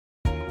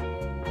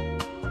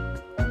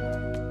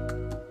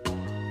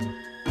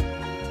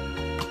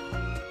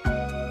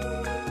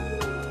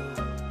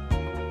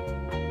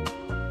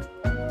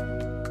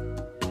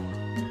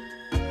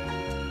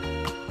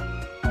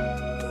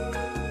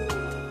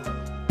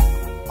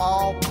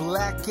all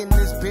black in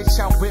this bitch,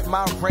 I'm with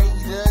my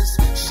raiders.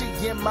 She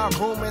in my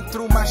room and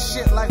threw my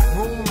shit like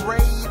room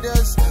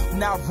raiders.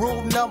 Now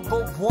rule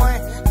number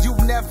 1, you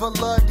never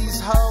love these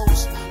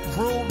hoes.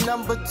 Rule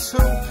number 2,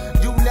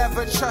 you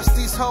never trust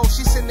these hoes.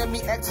 She sending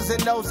me X's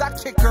and O's, I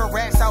kick her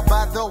ass out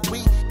by the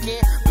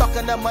weekend.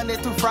 Fucking her Monday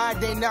through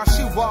Friday, now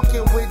she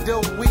walking with the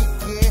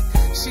weekend.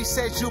 She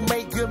said you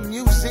make good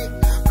music,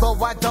 but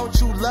why don't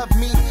you love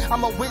me?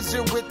 I'm a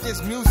wizard with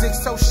this music,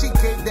 so she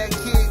gave that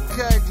kid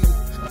Cudi.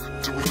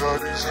 Do we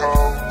love these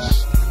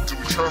hoes? Do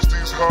we trust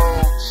these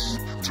hoes?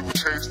 Do we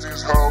chase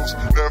these hoes?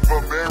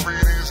 Never marry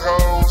these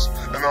hoes?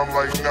 And I'm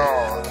like,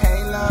 nah.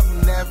 Can't love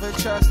them, never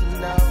trust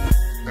them, no.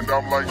 And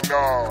I'm like,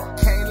 nah.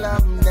 Can't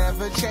love them,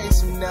 never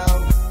chase them, no.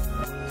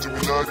 Do we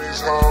love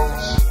these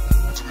hoes?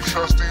 Do we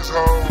trust these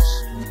hoes?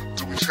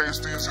 Do we chase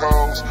these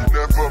hoes?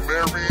 Never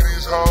marry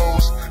these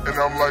hoes? And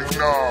I'm like,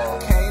 nah.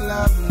 Can't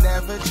love them,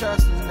 never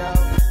trust them, no.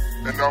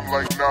 And I'm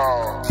like,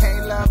 nah.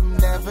 Can't love them,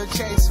 never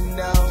chase them,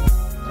 no.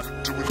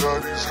 Do we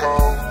love these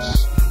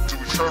hoes? Do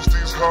we trust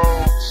these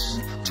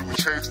hoes? Do we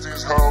chase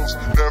these hoes?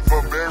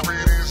 Never marry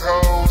these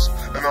hoes?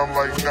 And I'm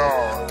like,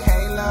 nah.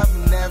 Can't love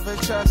them, never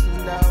trust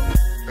them, no.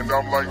 And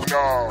I'm like,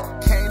 nah.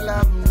 Can't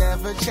love them,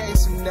 never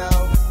chase them, no.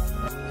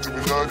 Do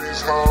we love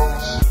these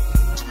hoes?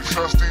 Do we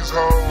trust these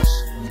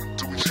hoes?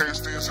 Do we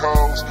chase these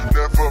hoes?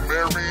 Never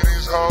marry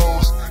these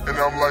hoes? And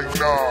I'm like,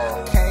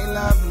 nah. Can't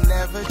love them,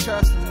 never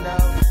trust them, no.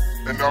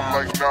 And I'm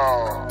like,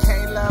 nah.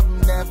 Can't love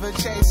them, never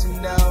chase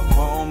them, no.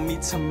 Want me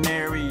to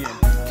marry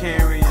her,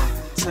 carry her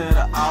to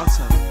the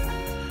altar.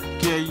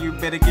 Girl, you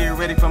better get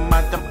ready for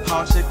my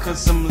departure,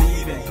 cause I'm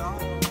leaving.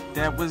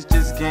 That was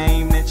just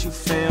game that you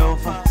fell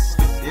for.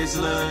 It's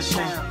a little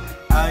shame.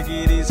 I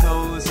get these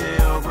hoes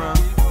hell, bro.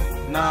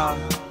 Nah,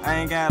 I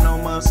ain't got no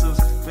muscles,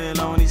 feel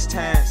on these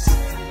tats.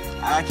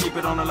 I keep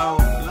it on the low,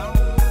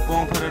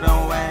 won't put it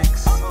on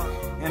wax,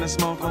 and the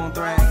smoke on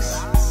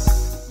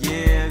thrax.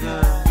 Yeah,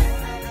 good.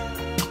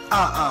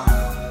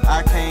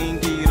 I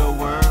can't give the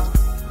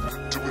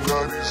world. Do we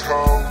love these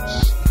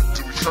hoes?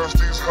 Do we trust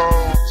these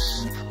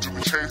hoes? Do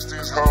we chase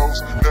these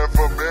hoes?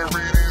 Never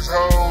marry these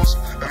hoes?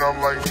 And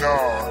I'm like,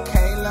 nah.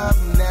 Can't love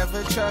them,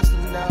 never trust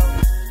them, no.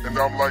 And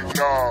I'm like,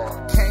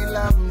 nah. Can't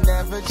love them,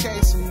 never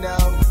chase them, no.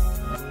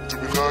 Do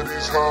we love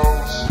these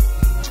hoes?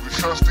 Do we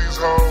trust these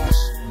hoes?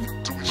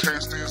 Do we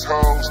chase these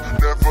hoes?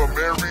 Never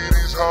marry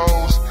these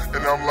hoes?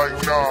 And I'm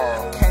like,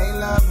 nah. Can't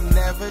love them,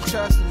 never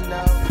trust them,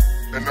 no.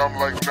 And I'm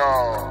like,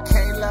 nah.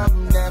 Can't love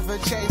them, never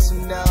chase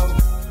them, no.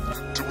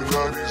 Do we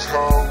love these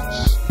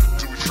hoes?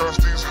 Do we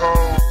trust these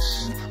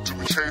hoes? Do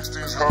we chase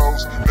these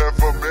hoes?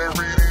 Never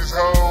marry these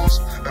hoes?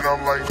 And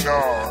I'm like,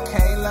 nah.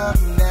 Can't love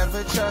them,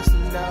 never trust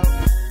them, no.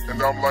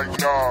 And I'm like,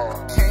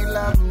 nah. Can't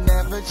love them,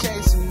 never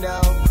chase them,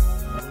 no.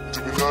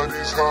 Do we love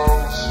these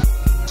hoes?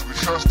 Do we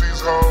trust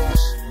these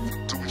hoes?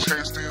 Do we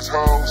chase these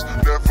hoes?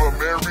 Never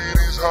marry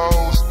these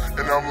hoes?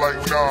 And I'm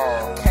like,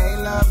 nah.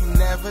 Can't love them,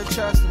 never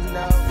trust them,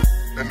 no.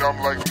 And I'm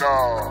like,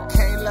 nah.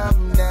 Can't love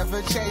them,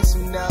 never chase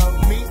them, no.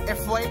 Me and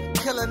FWAY,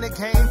 killing the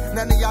game.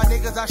 None of y'all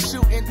niggas are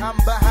shooting. I'm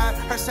behind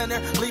her center,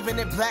 leaving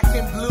it black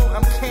and blue.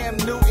 I'm Cam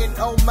Newton,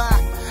 oh my.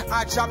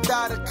 I dropped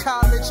out of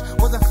college,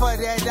 wasn't for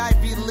that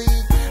Ivy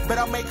League. But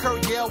I'll make her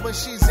yell when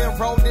she's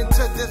enrolled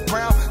into this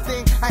brown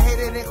thing. I hate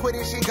it and quit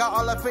it, she got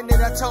all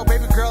offended. I told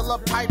baby girl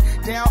up, pipe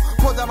down.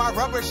 Pulled out my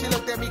rubber, she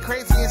looked at me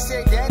crazy and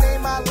said, that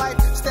ain't my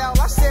lifestyle.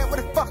 I said, what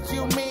the fuck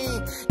you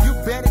mean? You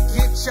better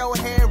get your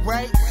head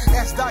right.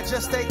 SDot,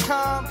 just stay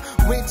calm.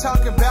 We ain't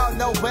talking about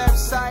no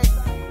website.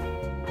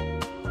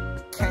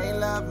 Can't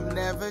love them,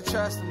 never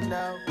trust them,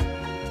 no.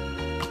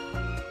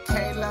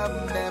 Can't love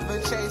them, never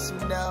chase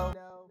them, no.